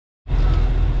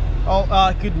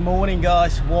Good morning,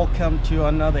 guys. Welcome to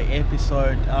another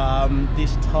episode.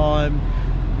 This time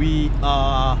we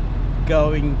are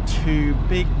going to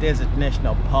Big Desert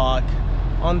National Park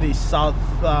on the south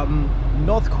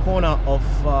north corner of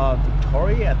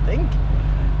Victoria, I think.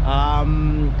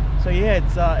 So yeah,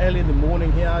 it's early in the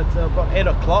morning here. It's about 8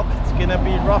 o'clock. It's gonna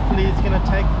be roughly,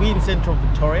 we're in central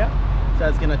Victoria, so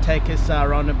it's gonna take us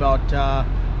around about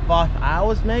 5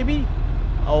 hours maybe,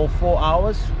 or 4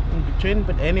 hours in between.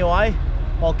 But anyway,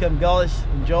 welcome guys,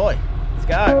 enjoy. Let's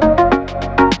go.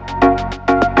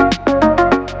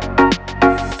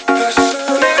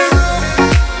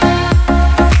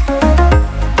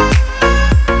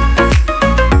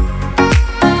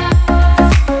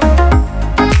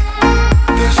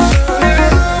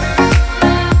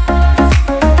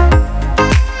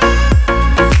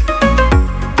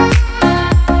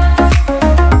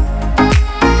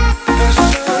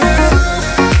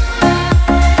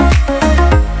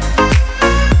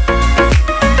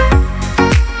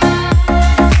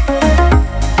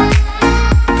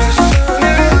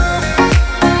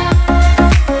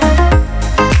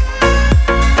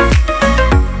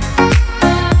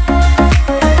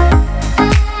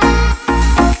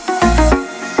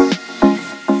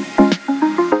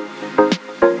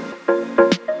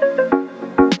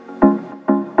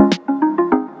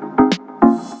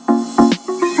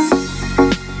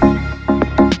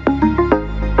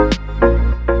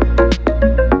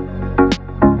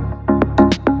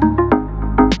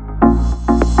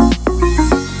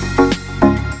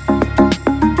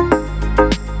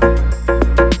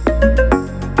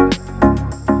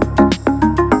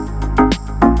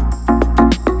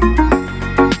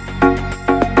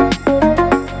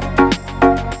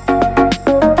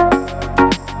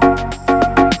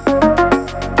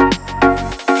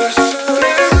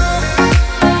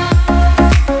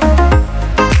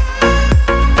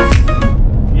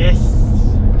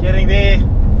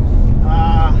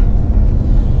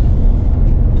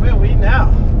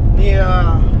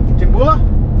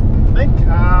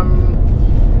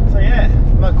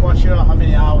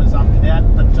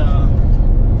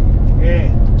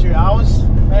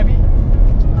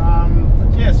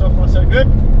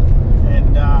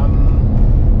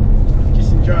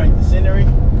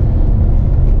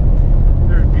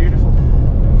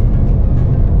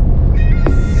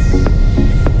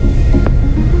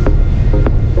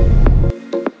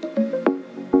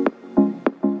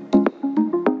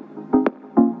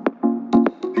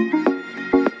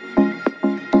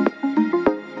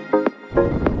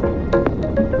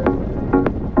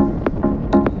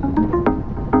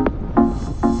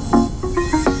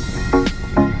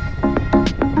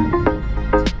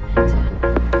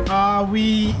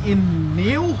 We in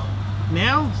Neale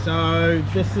now, so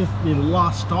this is the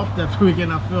last stop that we're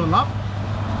gonna fill up.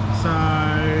 So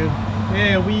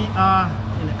yeah, we are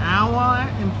an hour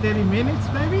and 30 minutes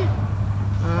maybe.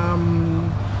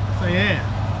 So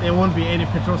yeah, there won't be any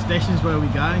petrol stations where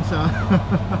we're going, so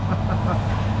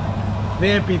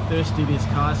they're a bit thirsty, this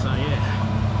car, so yeah.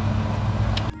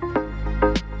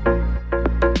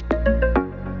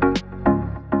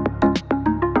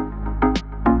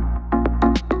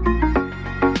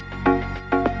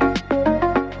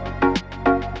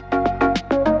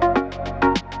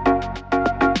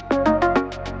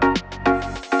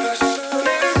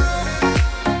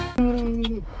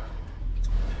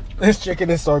 This chicken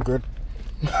is so good.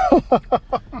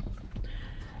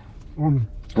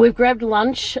 We've grabbed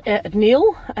lunch at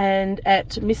Neale and at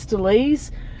Mr.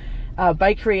 Lee's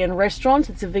bakery and restaurant.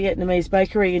 It's a Vietnamese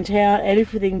bakery in town, and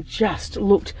everything just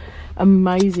looked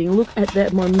amazing. Look at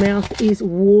that, my mouth is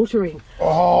watering.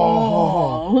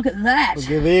 Oh, look at that.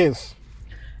 Look at this.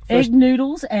 Egg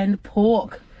noodles and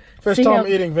pork. First time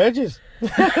eating veggies.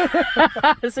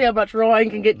 See how much Ryan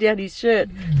can get down his shirt.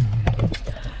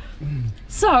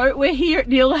 So we're here at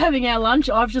Neale having our lunch.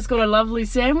 I've just got a lovely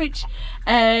sandwich,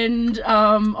 and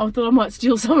I thought I might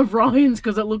steal some of Ryan's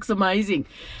because it looks amazing.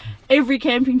 Every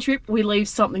camping trip we leave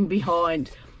something behind.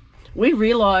 We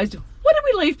realised, what did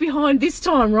we leave behind this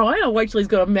time, Ryan? Oh, wait till he's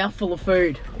got a mouthful of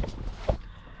food.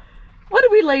 What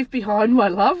did we leave behind, my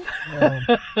love?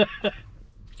 I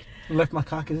left my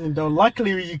carcass indoor.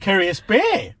 Luckily you carry a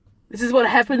spare. This is what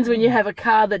happens when you have a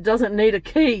car that doesn't need a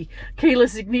key.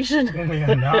 Keyless ignition.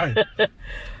 Yeah, no.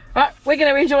 Right, we're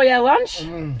going to enjoy our lunch.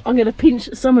 I'm going to pinch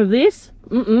some of this.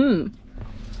 I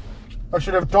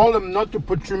should have told them not to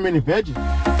put too many veggies.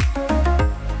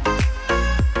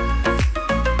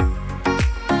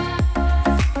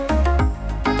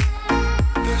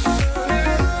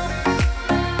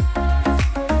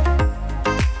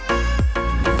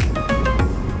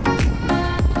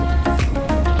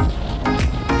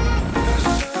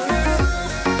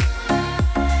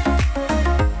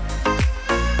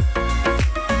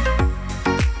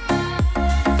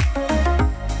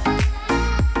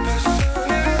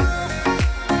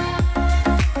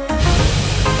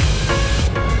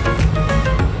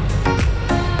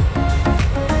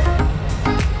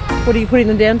 What are you putting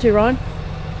them down to, Ryan?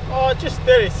 Oh, just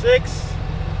 36.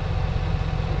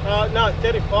 No,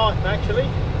 35 actually.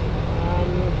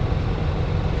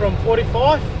 From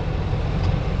 45.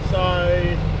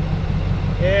 So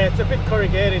yeah, it's a bit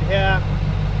corrugated here,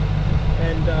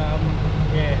 and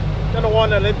yeah, don't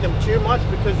want to let them too much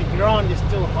because the ground is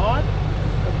still hard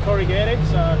and corrugated.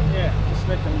 So yeah, just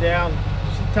let them down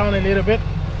just a tiny little bit,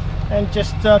 and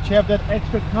just to have that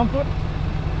extra comfort.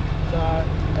 So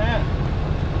yeah.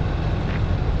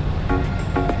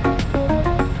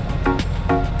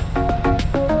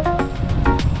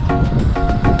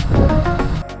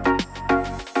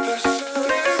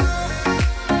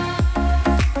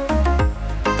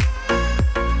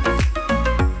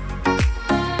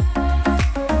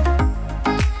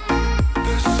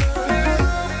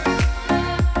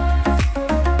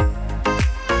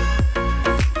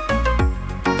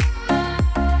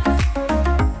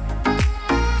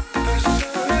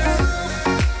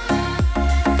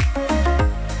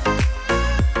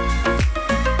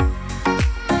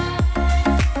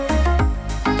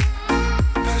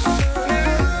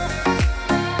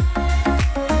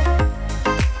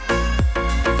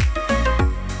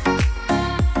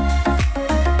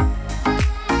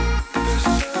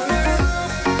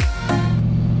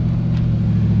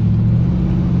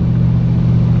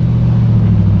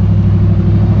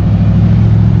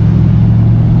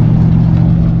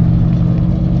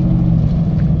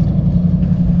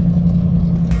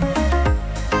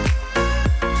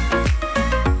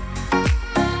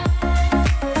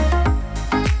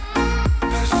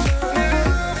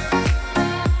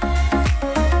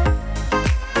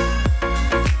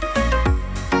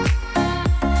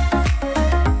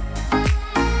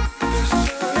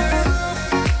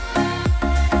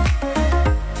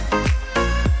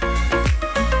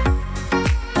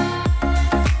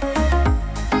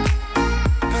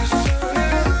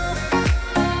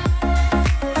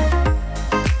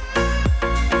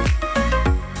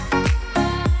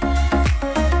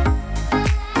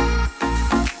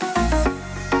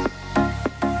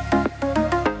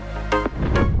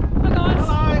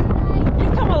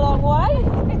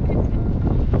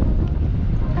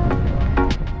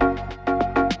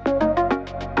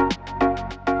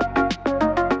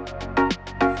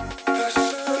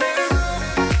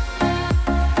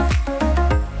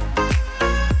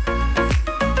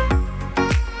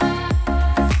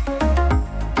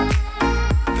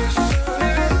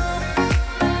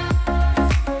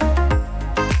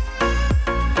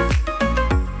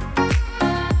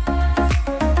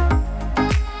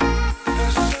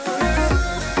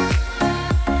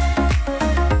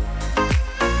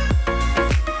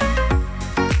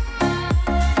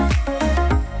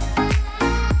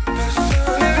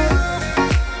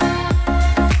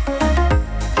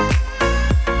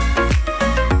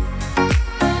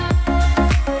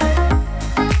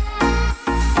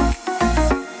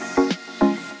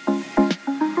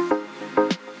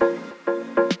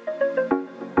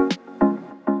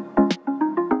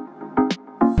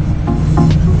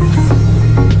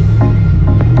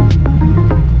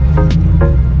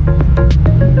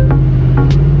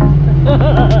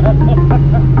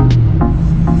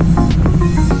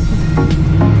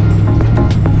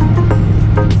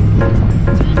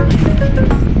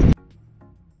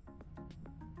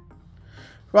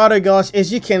 Righto guys,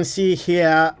 as you can see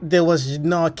here, there was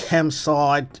no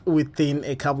campsite within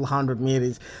a couple hundred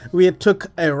meters. We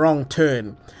took a wrong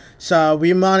turn. So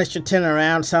we managed to turn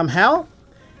around somehow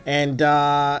and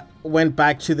went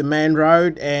back to the main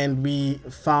road, and we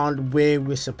found where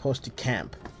we're supposed to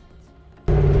camp.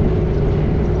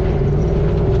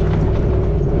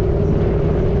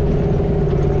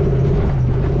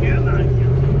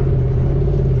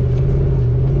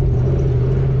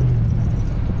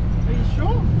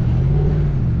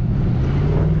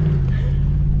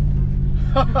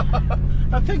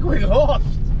 I think we lost.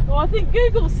 Well, I think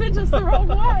Google sent us the wrong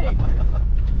way.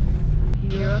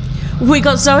 We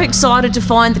got so excited to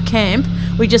find the camp,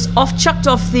 we just chucked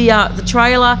off the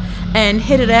trailer and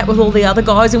headed out with all the other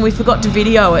guys, and we forgot to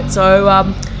video it. So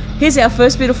here's our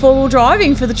first bit of four-wheel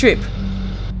driving for the trip.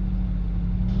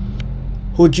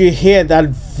 Would you hear that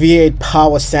V8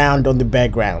 power sound on the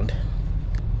background?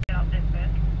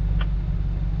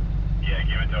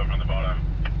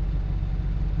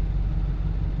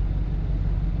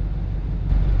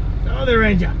 Oh, the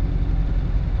Ranger.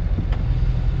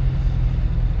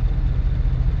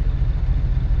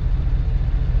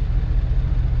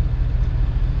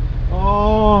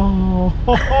 Oh.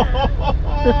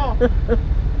 Oh.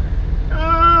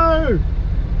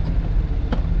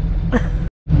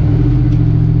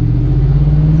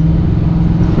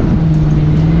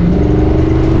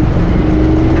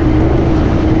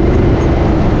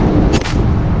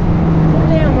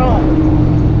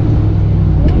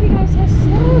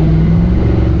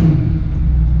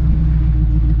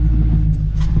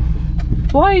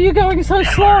 you're going so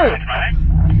slow?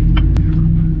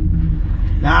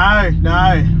 No,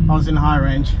 I was in high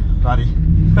range, buddy.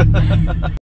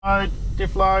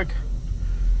 Diff log.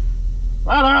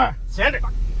 Righto, send it.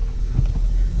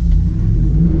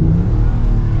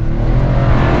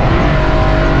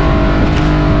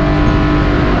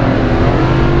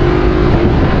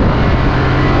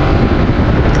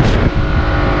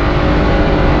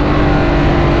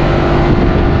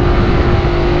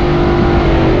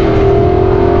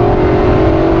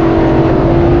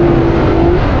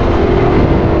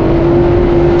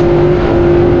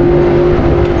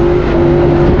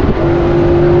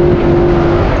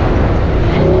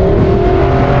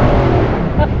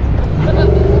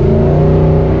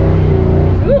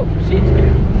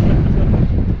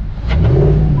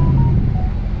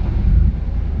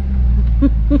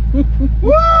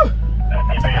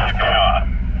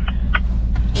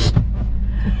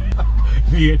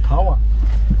 V8 power.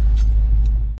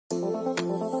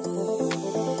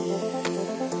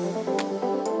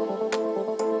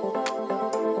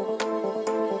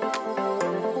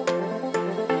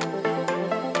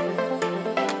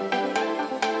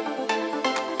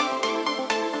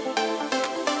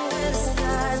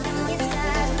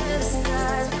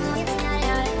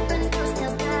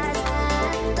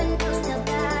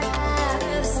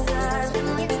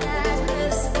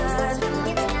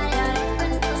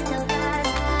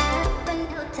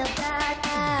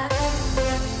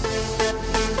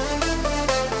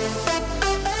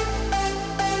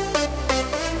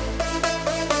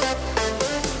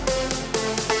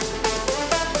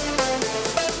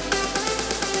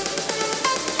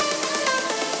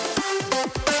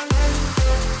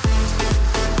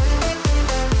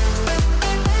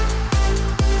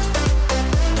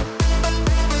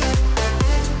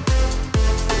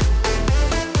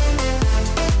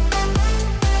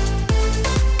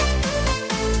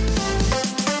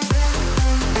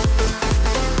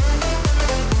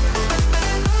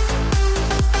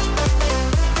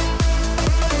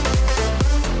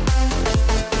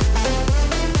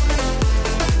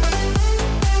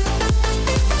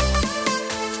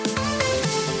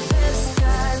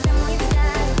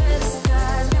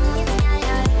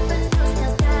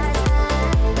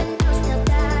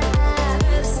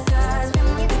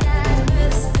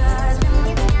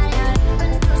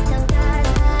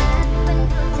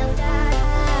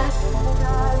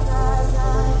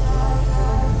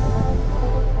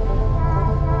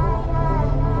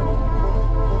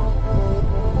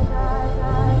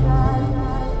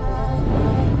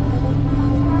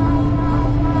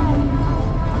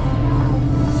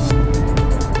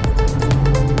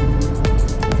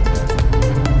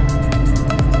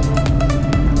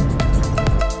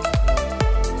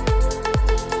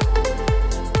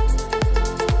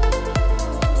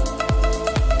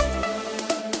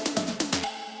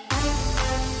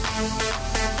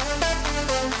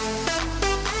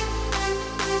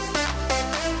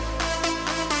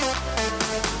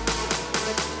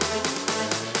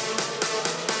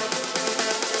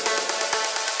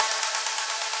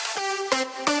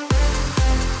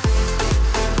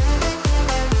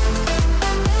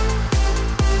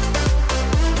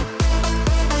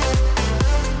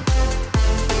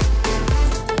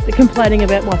 They're complaining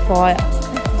about my fire.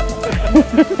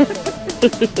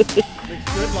 Looks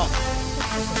good, look.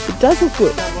 It does look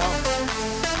good.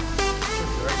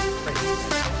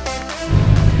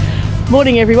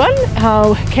 Morning everyone,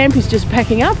 our camp is just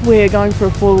packing up. We're going for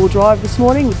a 4-wheel drive this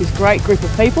morning with this great group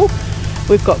of people.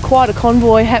 We've got quite a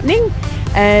convoy happening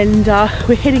and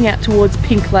we're heading out towards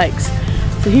Pink Lakes.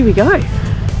 So here we go.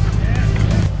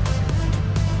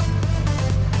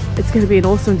 It's going to be an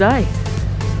awesome day.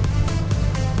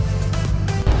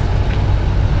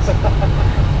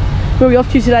 Where are we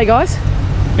off to today, guys?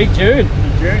 Big June.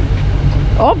 Big June.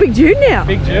 Oh, Big June now.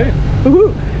 Big June.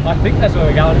 Ooh. I think that's where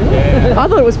we're going. Yeah. I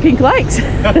thought it was Pink Lakes.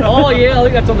 Oh yeah, I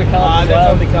think that's on the card.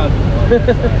 That's on the card.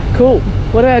 Cool.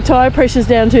 What are our tyre pressures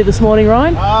down to this morning,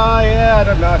 Ryan? Yeah, I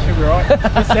don't know, should be right.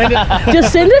 Just send it.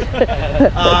 Just send it?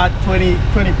 20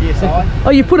 PSI.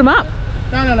 Oh, you put them up?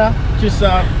 No. Just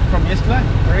from yesterday,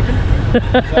 I reckon.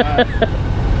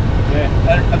 So,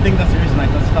 yeah, I think that's the reason I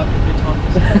got stuck a few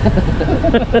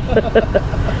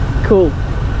times. Cool.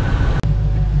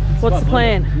 What's the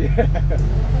plan?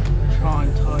 Try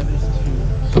and tie this to...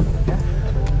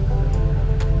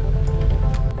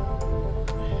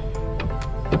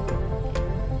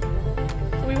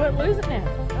 So we won't lose it now?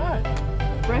 No.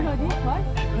 Great idea, mate.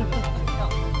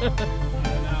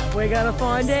 We're going to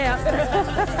find out.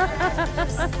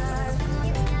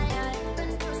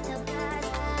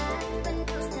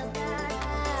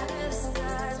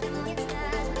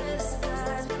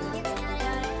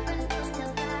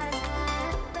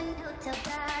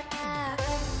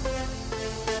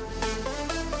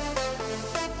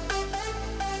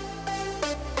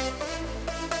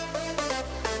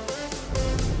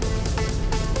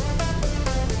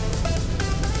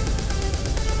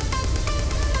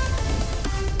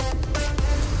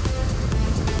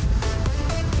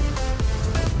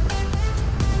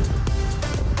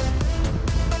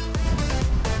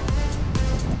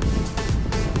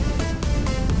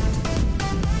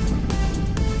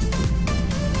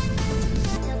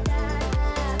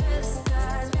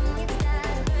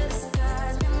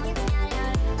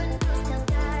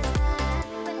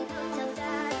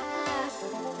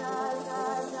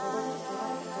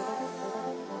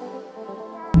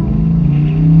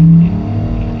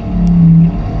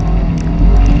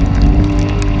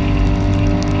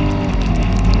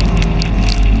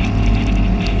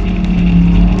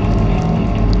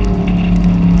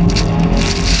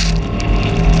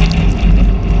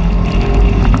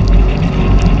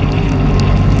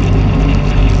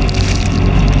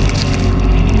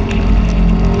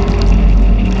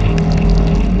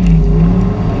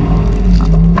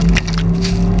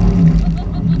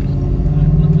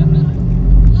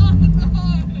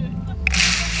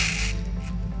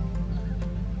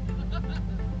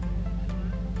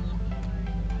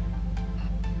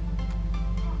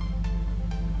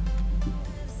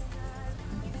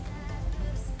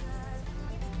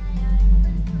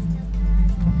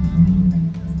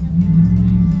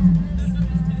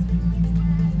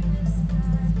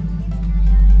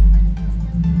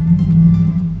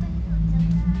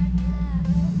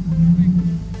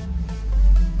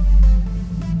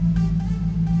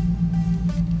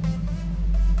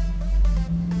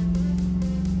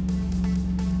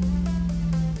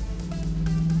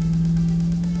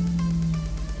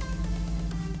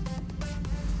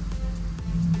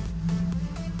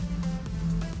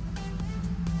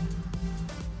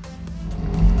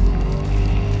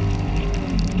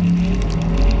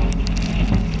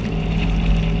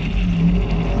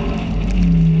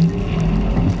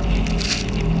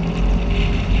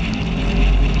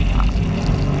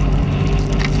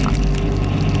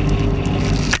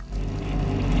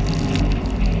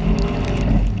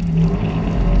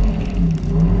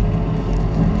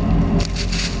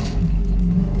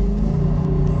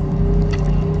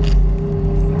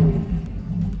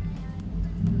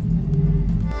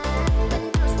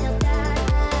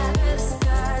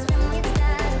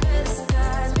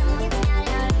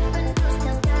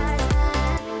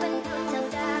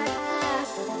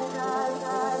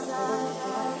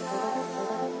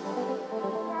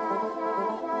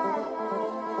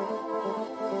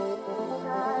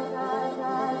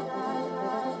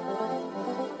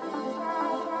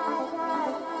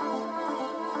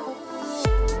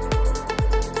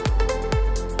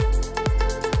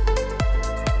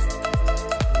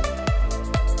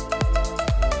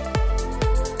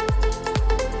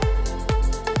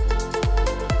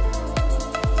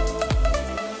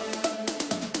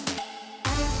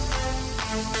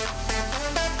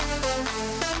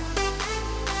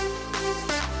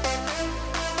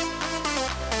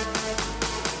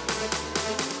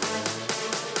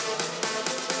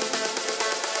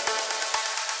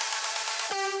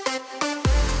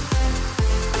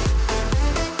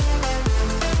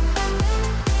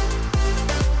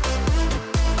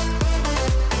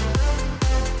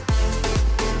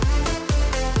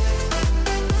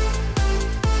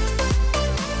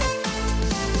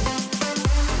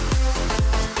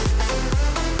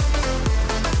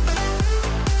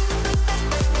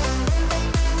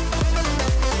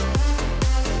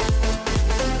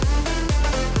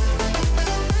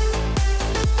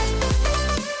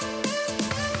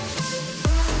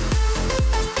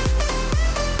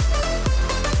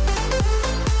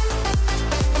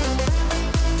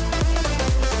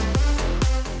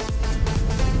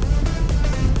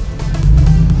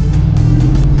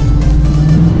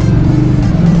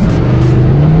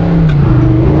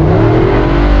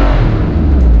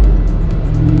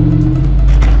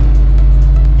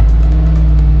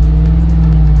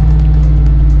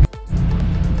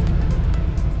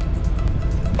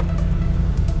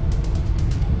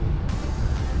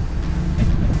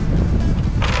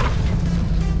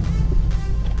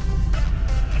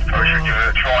 should give it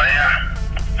a try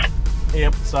now.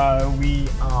 Yep, so we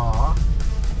are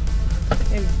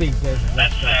in Big Desert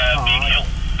National Park,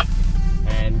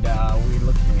 and we're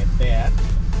looking at that.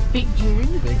 Big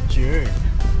June. Big June.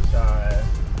 So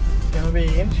it's going to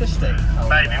be interesting.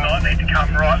 Maybe might need to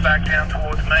come right back down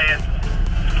towards me and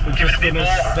We're give it just a bit going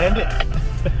to more. send it.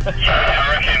 Yeah,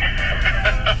 I reckon.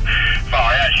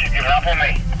 Far out, she's giving up on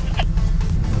me.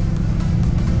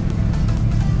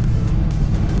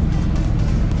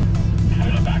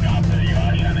 Hold it back up there, you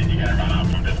are, Shannon. You're going to run up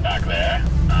from just back there.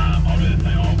 I'll do the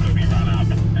same. I'll quickly run up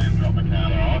and drop the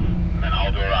counter off. And then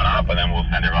I'll do a run up and then we'll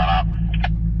send it run up.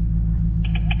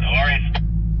 No worries.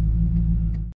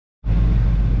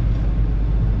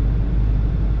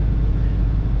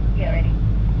 Get ready.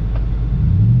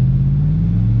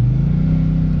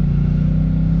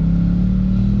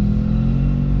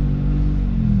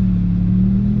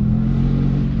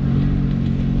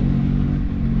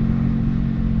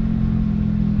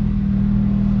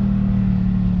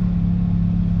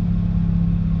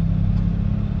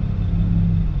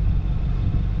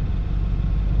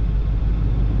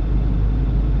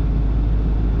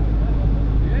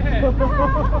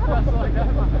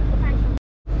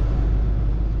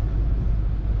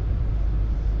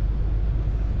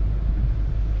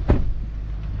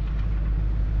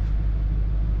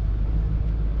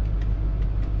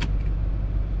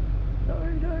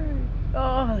 No.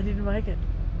 Oh, they didn't make it.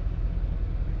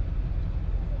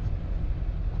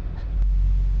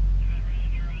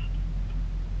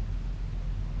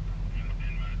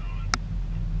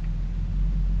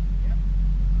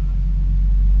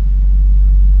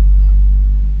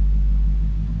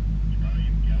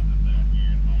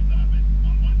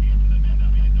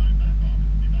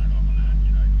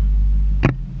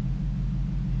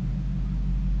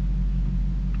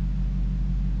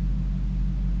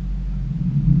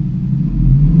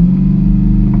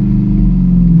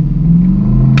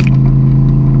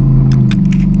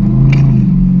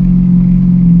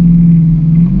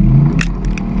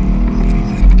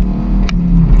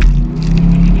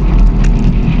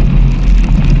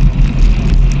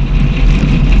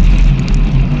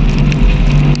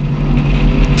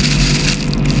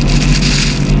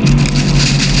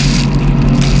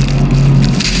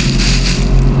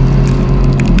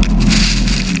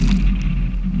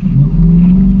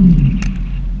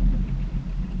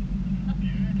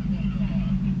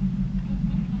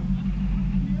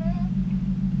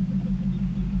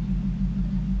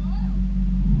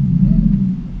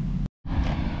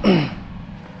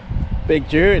 Big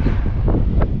June.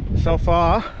 So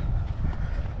far,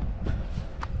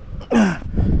 the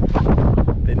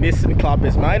Nissan Club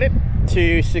has made it.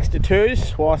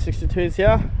 262s, Y62s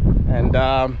here, and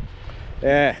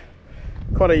yeah,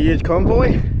 quite a huge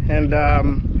convoy. And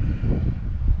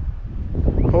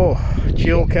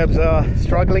dual cabs are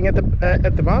struggling at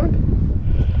the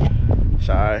moment.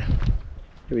 So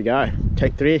here we go.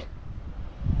 Take 3.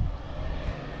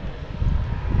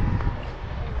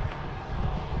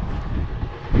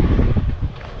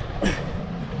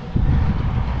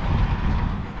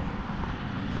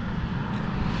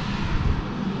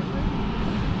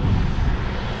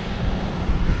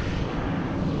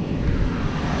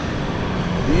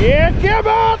 Yeah, come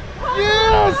on!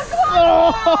 Yes!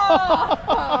 Oh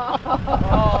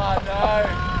no!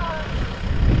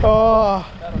 Oh,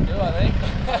 That'll do, I think.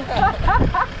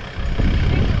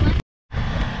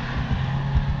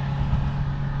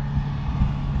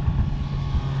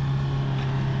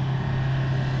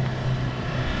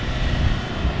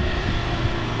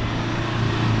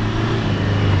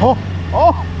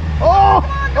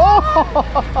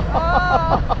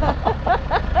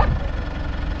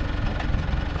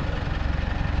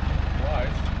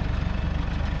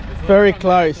 very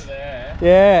close. There,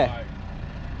 Yeah. like,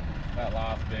 that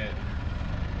last bit.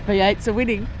 V8s are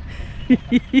winning.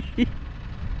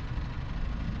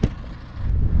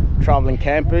 Traveling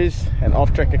campers and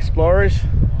off-track explorers,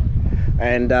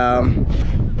 and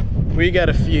we got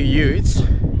a few utes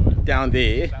down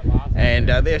there, and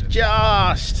they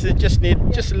just need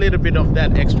just a little bit of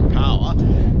that extra power,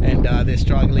 and they're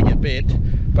struggling a bit,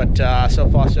 but so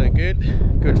far so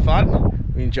good fun.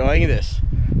 We're enjoying this.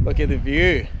 Look at the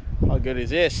view. How good is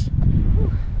this?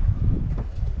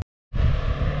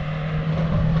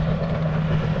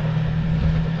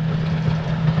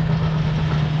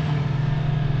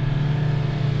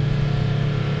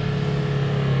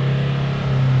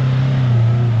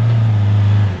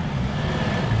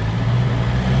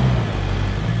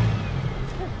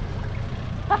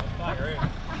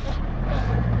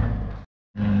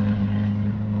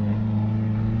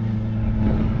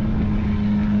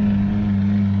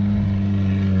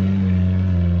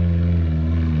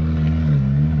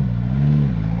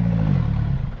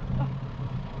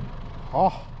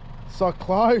 Oh, so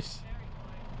close.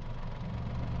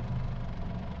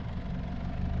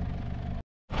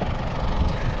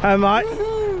 Hey mate,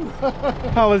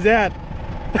 how was that?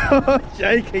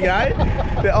 Shaking,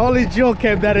 eh? The only dual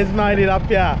cab that has made it up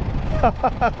here.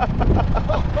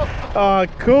 Oh,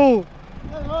 cool.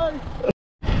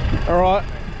 Alright,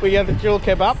 we got the dual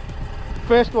cab up.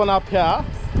 First one up here.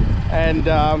 And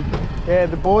yeah,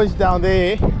 the boys down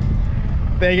there,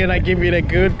 they're gonna give it a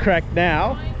good crack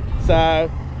now. So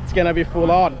it's gonna be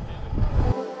full on.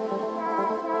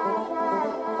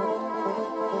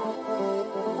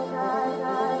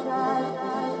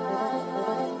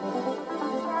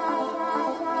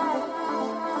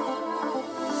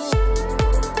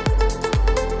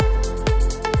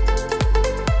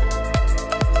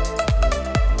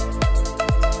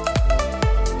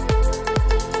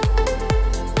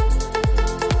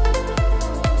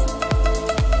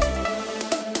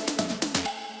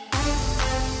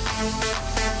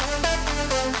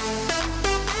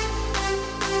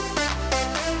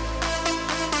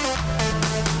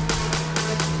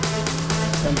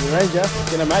 And the Ranger is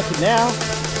gonna make it now.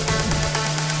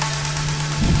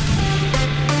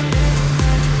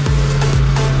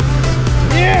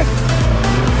 Yes!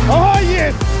 Oh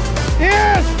yes!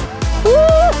 Yes! Woo!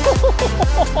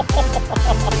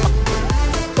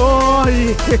 Oh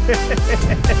yeah!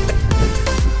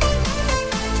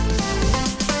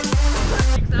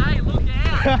 Look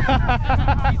out!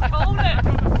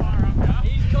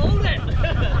 He's called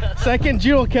it! Second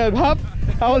dual cab up.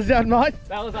 How was that, mate?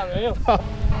 That was unreal.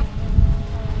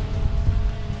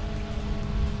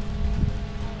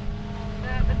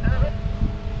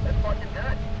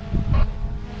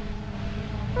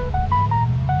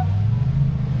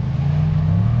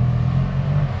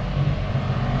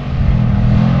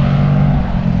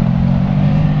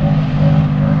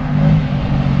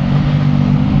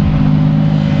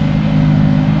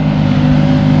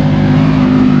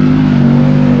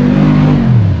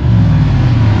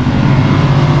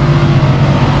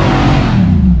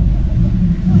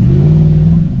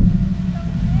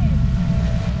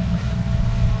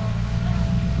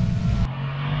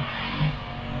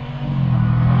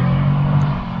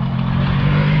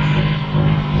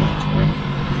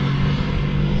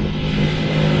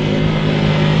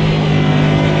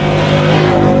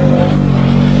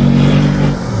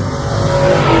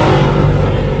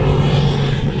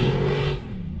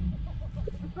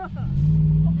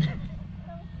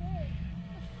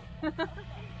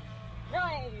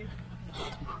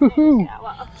 Woohoo! That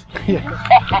was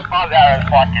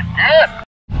fucking good.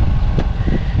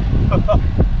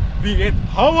 V8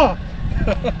 power!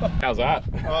 How's that?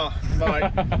 Oh,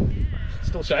 mate.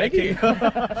 Still shaking.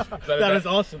 That is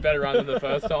awesome. Better run than the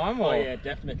first time, or Oh yeah,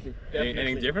 definitely.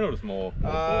 anything different, or just more?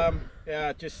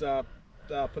 Yeah, just put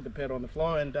the pedal on the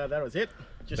floor and that was it.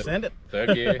 Just send it.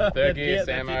 Third gear, Yeah, sand that's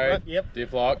it, mode, right? Yep.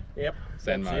 diff lock, Yep.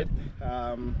 send that's mode.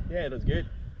 it. Yeah, it was good.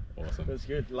 Awesome. It was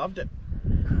good. Loved it.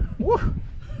 Woo!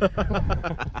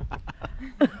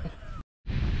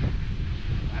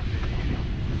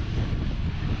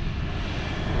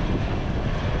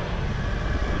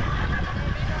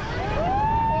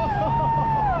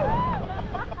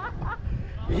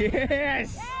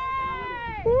 Yes!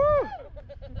 Woo!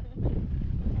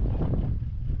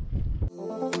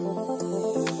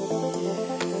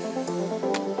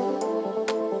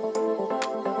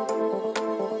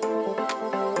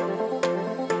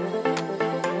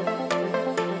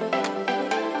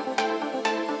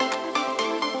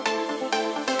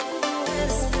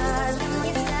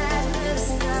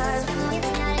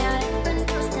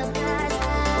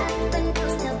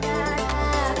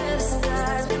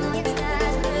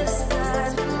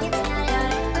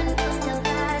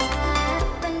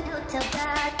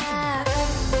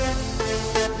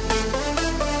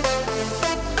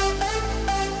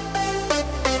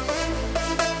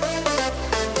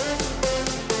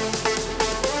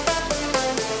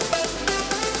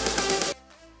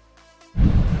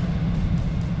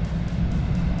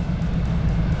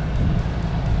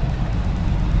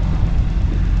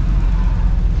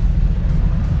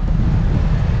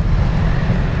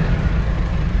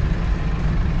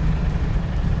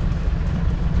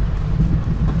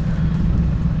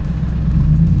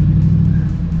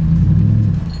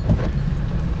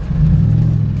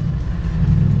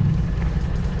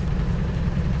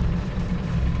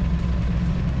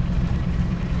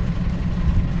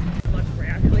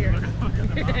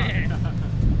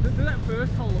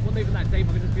 First hole, it wasn't even that deep.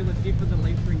 I could just feel the dip of the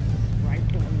leaf springs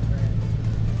scraped along the ground.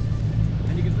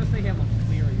 And you can just see how much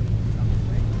clearer you'll be up the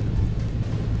way.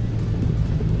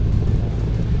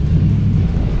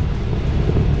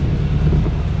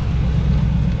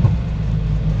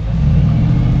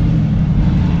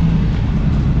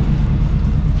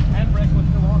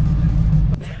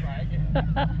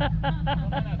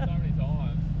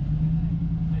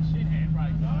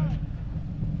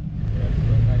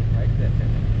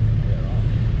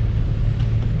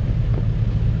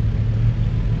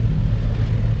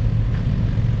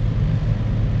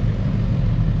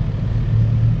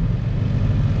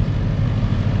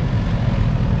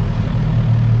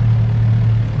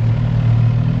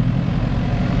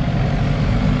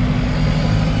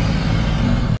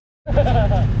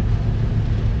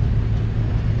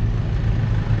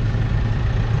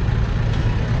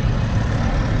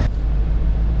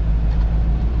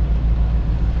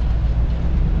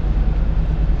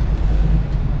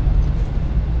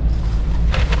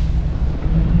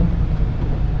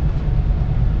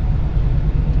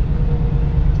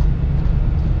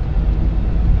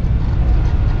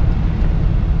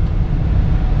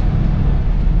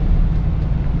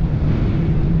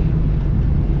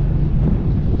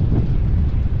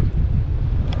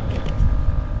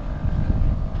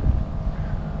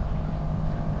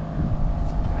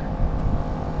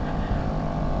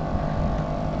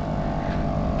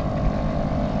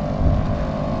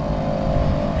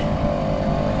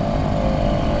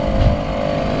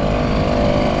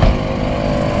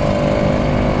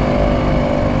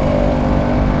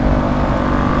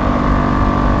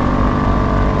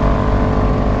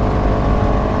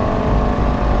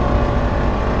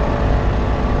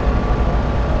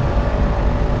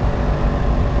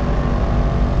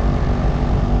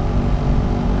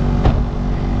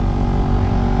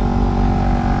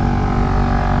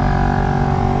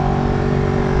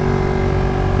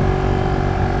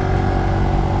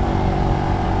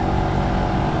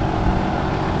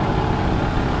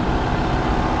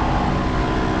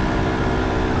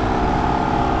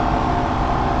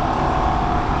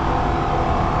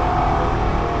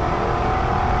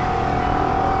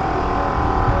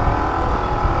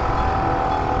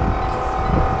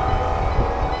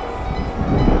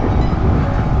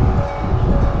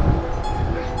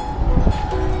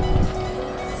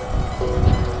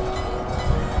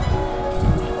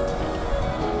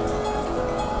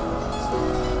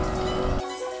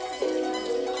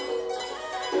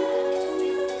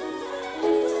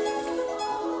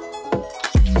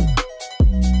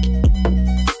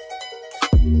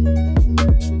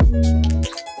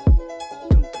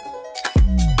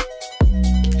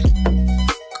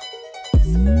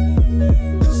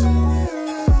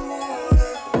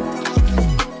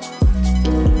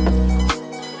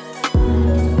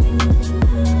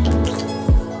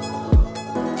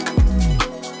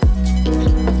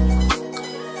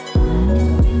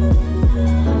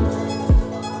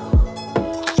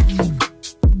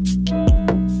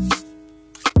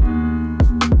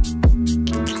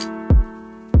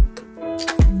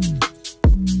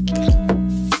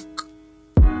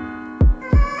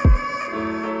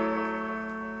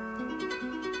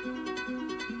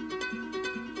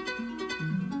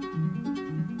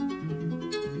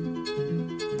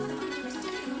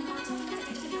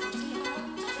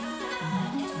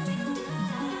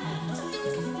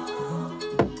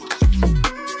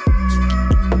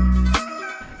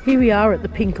 Here we are at the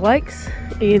Pink Lakes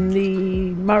in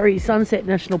the Murray Sunset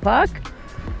National Park.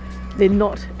 They're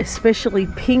not especially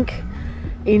pink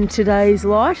in today's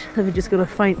light, they've just got a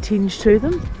faint tinge to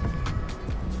them.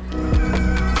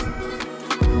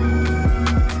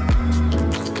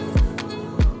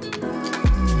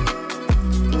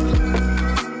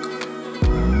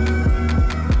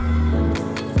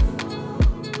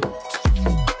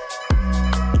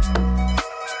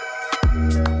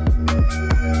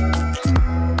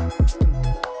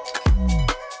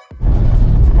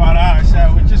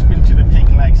 So we've just been to the Pink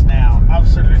Lakes now.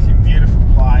 Absolutely beautiful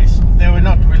place. They were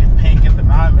not really pink at the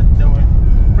moment. They were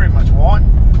pretty much white,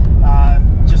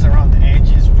 just around the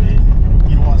edges where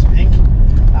it was pink.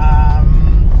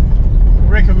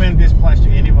 Recommend this place to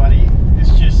anybody.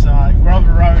 It's just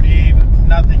gravel road in,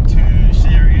 nothing too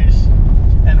serious.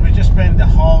 And we just spent the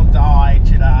whole day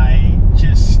today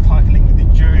just cycling with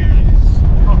the dunes.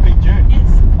 Called Big Dune?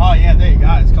 Yes. Oh yeah, there you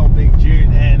go. It's called Big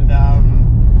Dune, and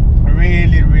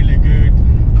really good.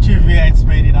 2 V8s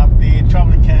made it up there.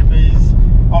 Traveling campers,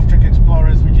 off-track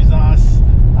explorers, which is us.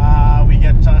 We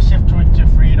get Chef Tweak to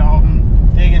Freedom.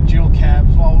 They get dual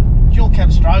cabs. Well, dual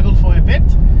cabs struggled for a bit,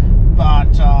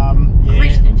 but yeah.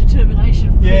 Grit and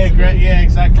determination. Yeah, great. Yeah,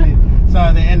 exactly.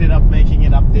 So they ended up making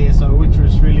it up there, so which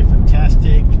was really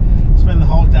fantastic. Spent the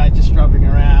whole day just driving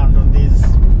around on these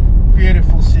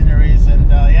beautiful sceneries, and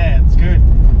yeah, it's good.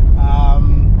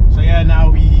 So yeah, now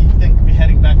we think we're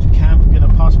heading back to camp. We're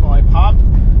gonna pass by a pub.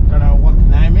 Don't know what the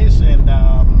name is, and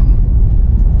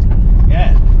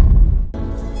yeah.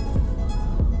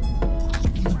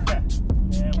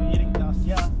 Yeah, we're eating dust,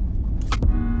 yeah.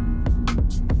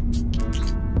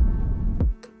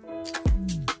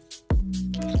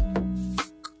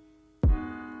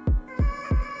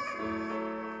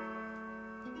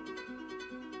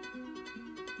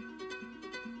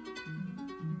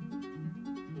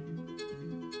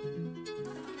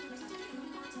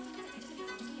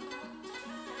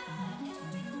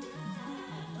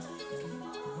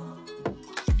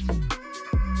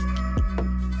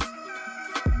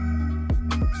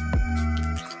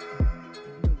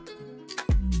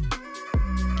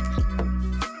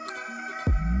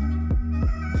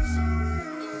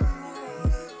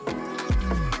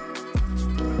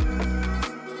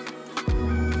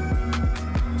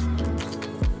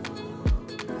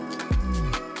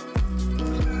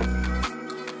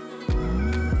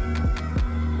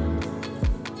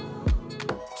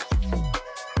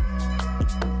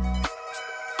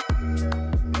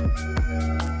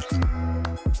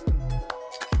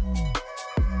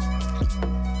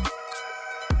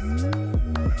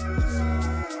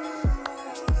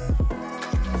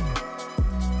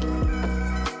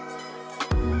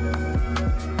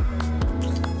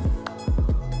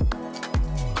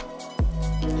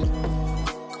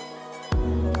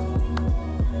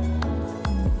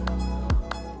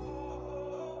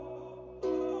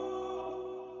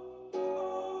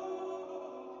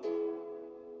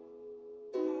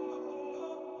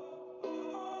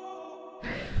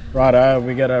 Righto,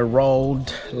 we got a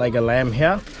rolled leg of lamb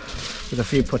here with a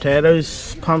few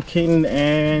potatoes, pumpkin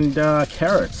and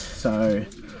carrots. So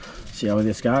see how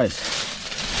this goes.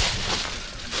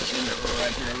 Just gonna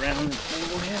rotate it around the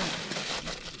table here.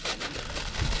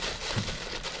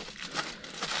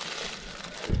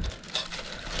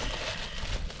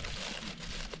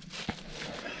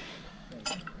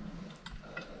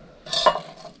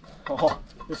 Oh,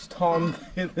 this time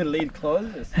the lid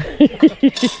closes.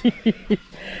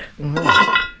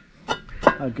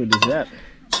 How good is that?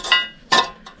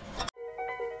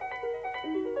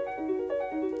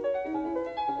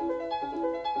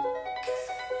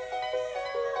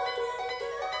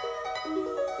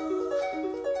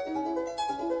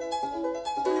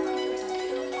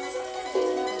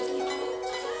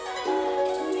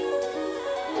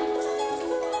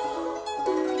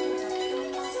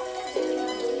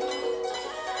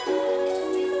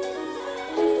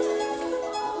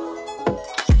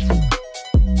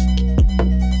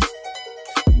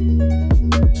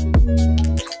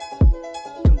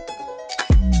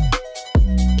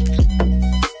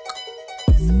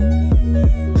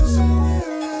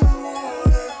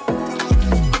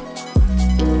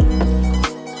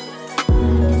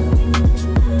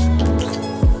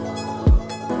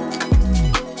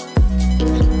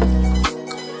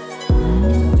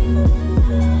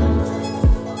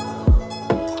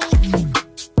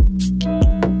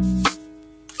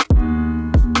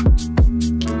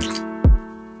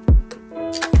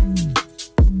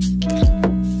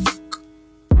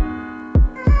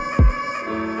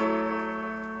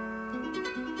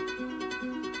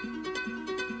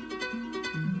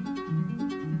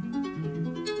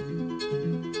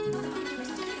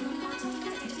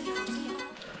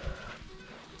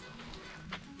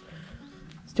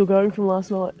 Still going from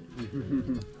last night.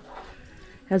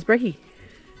 How's Brekkie?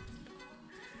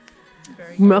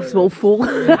 Mouth's all full.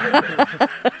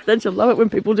 Don't you love it when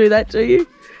people do that to you?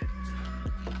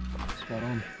 Spot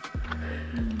on.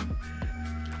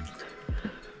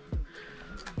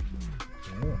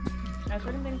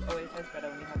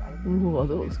 Ooh,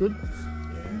 that looks good.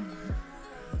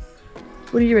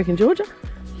 What do you reckon, Georgia?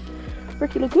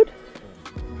 Brekkie look good?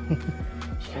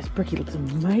 She goes, Brekkie looks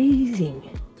amazing.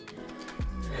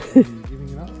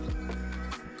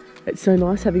 It's so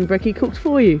nice having Brekkie cooked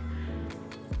for you.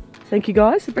 Thank you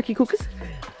guys, the Brekkie cookers.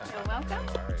 You're welcome.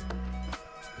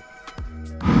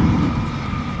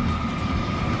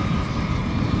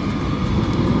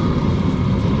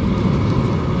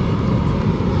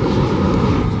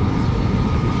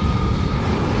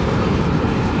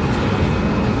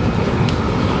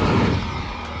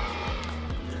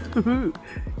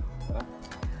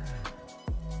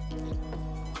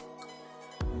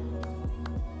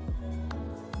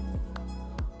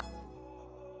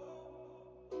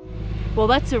 Well,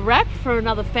 that's a wrap for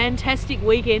another fantastic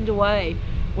weekend away.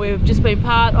 We've just been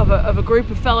part of a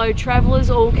group of fellow travellers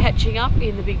all catching up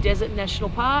in the Big Desert National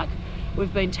Park.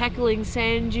 We've been tackling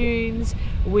sand dunes,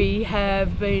 we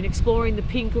have been exploring the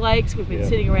Pink Lakes, we've been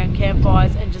sitting around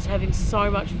campfires and just having so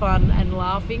much fun and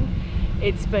laughing.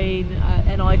 It's been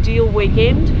an ideal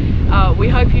weekend. We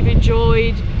hope you've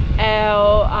enjoyed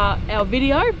our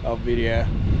video.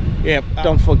 Yep,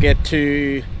 don't forget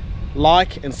to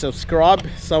like and subscribe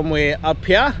somewhere up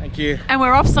here. Thank you. And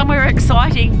we're off somewhere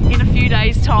exciting in a few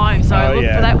days' time, so look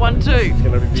for that one too. It's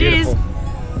gonna be Cheers. beautiful.